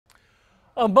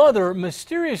A mother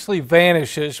mysteriously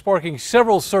vanishes, sparking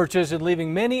several searches and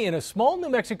leaving many in a small New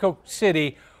Mexico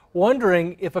city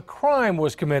wondering if a crime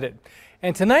was committed.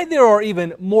 And tonight there are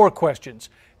even more questions.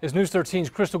 As News 13's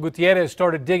Crystal Gutierrez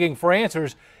started digging for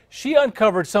answers, she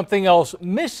uncovered something else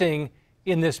missing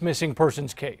in this missing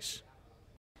persons case.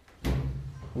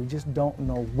 We just don't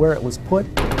know where it was put,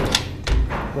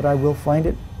 but I will find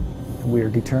it. We are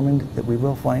determined that we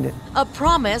will find it. A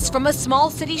promise from a small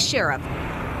city sheriff,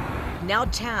 now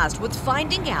tasked with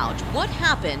finding out what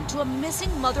happened to a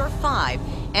missing mother of 5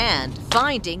 and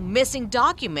finding missing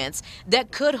documents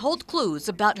that could hold clues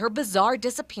about her bizarre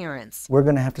disappearance. We're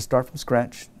going to have to start from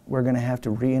scratch. We're going to have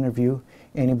to re-interview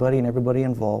anybody and everybody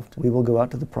involved. We will go out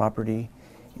to the property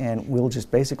and we'll just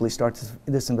basically start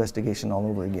this investigation all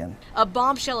over again. A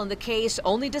bombshell in the case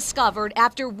only discovered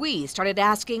after we started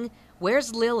asking,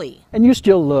 where's Lily? And you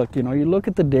still look, you look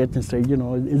at the ditch and say,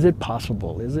 is it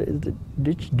possible?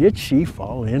 Did she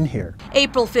fall in here?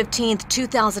 April 15th,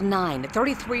 2009,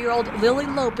 33-year-old Lily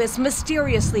Lopez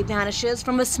mysteriously vanishes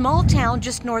from a small town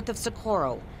just north of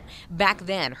Socorro. Back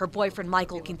then, her boyfriend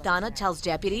Michael Quintana tells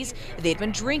deputies they'd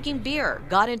been drinking beer,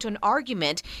 got into an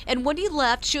argument, and when he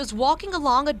left, she was walking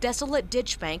along a desolate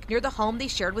ditch bank near the home they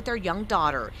shared with their young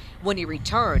daughter. When he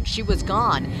returned, she was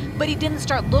gone, but he didn't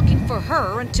start looking for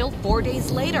her until 4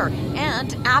 days later,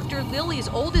 and after Lily's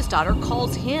oldest daughter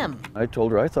calls him. I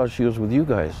told her I thought she was with you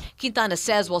guys. Quintana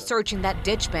says while searching that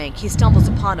ditch bank, he stumbles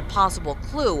upon a possible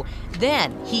clue.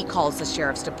 Then he calls the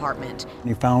sheriff's department.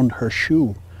 He found her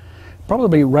shoe.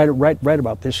 Probably right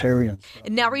about this area.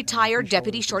 Now retired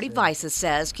Deputy Shorty Vices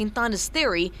says Quintana's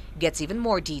theory gets even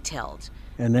more detailed.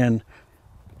 And then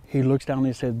he looks down and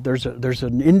he said, there's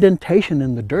an indentation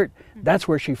in the dirt. That's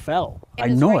where she fell.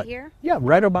 And I know right it. Here? Yeah,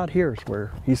 right about here is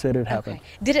where he said it happened. Okay.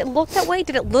 Did it look that way?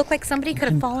 Did it look like somebody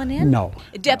could have fallen in? No.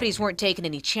 Deputies weren't taking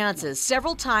any chances.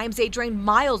 Several times they drained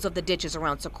miles of the ditches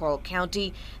around Socorro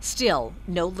County. Still,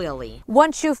 no Lily.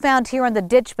 One shoe found here on the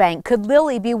ditch bank. Could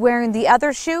Lily be wearing the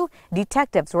other shoe?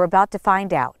 Detectives were about to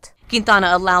find out.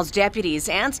 Quintana allows deputies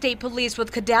and state police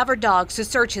with cadaver dogs to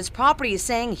search his property,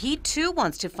 saying he too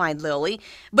wants to find Lily.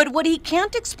 But what he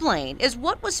can't explain is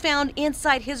what was found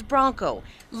inside his Bronco,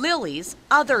 Lily's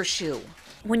other shoe.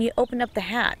 When you opened up the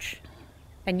hatch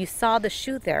and you saw the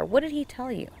shoe there, what did he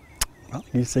tell you? Well,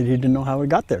 he said he didn't know how it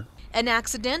got there. An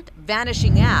accident,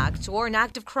 vanishing act, or an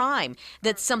act of crime?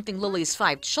 That's something Lily's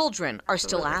 5 children are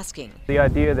still asking. The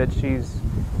idea that she's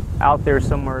out there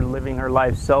somewhere living her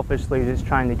life selfishly, just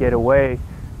trying to get away,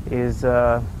 is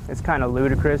it's kind of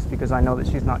ludicrous because I know that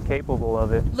she's not capable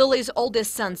of it. Lily's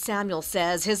oldest son Samuel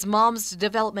says his mom's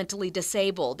developmentally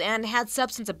disabled and had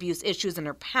substance abuse issues in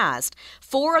her past.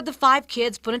 4 of the 5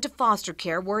 kids put into foster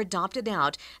care were adopted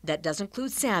out. That does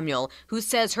include Samuel, who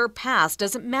says her past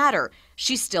doesn't matter.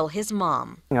 She's still his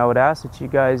mom. I would ask that you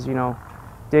guys,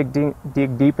 dig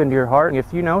deep into your heart.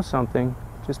 If you know something,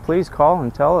 just please call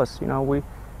and tell us.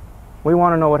 We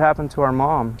want to know what happened to our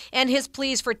mom. And his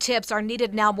pleas for tips are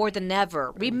needed now more than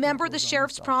ever. Remember the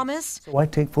sheriff's promise? So I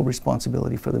take full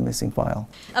responsibility for the missing file.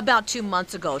 About 2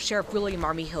 months ago, Sheriff William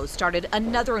Armijo started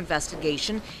another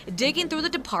investigation, digging through the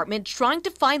department, trying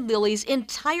to find Lily's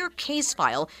entire case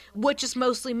file, which is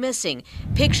mostly missing.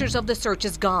 Pictures of the search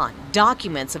is gone.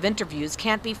 Documents of interviews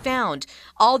can't be found.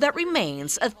 All that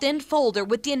remains, a thin folder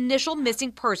with the initial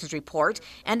missing persons report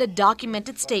and a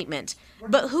documented statement.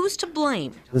 But who's to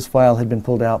blame? This file had been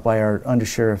pulled out by our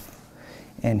undersheriff,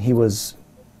 and he was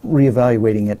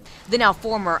reevaluating it. The now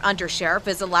former undersheriff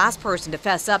is the last person to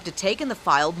fess up to taking the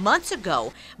file months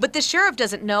ago, but the sheriff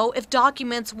doesn't know if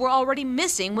documents were already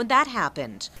missing when that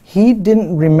happened. He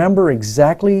didn't remember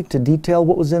exactly to detail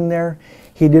what was in there.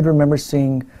 He did remember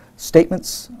seeing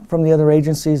statements from the other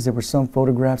agencies. There were some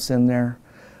photographs in there,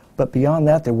 but beyond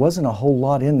that, there wasn't a whole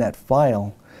lot in that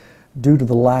file due to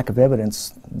the lack of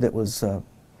evidence that was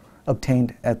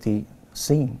obtained at the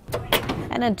scene.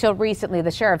 And until recently,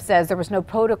 the sheriff says there was no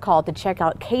protocol to check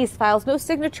out case files, no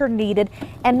signature needed,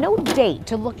 and no date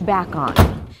to look back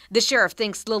on. The sheriff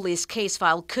thinks Lily's case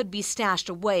file could be stashed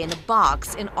away in a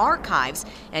box in archives,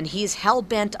 and he's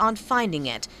hell-bent on finding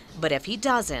it. But if he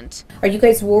doesn't... Are you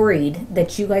guys worried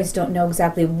that you guys don't know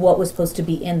exactly what was supposed to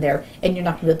be in there and you're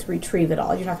not going to be able to retrieve it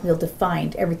all? You're not going to be able to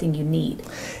find everything you need?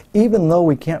 Even though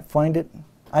we can't find it,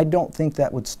 I don't think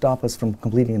that would stop us from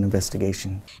completing an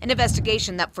investigation. An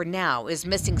investigation that for now is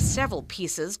missing several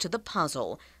pieces to the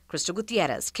puzzle. Crystal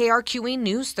Gutierrez, KRQE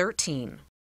News 13.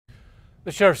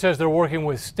 The sheriff says they're working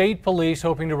with state police,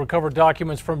 hoping to recover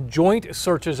documents from joint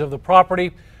searches of the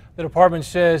property. The department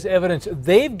says evidence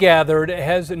they've gathered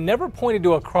has never pointed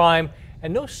to a crime,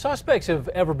 and no suspects have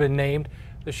ever been named.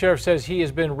 The sheriff says he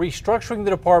has been restructuring the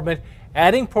department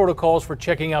adding protocols for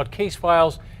checking out case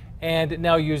files and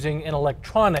now using an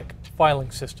electronic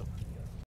filing system.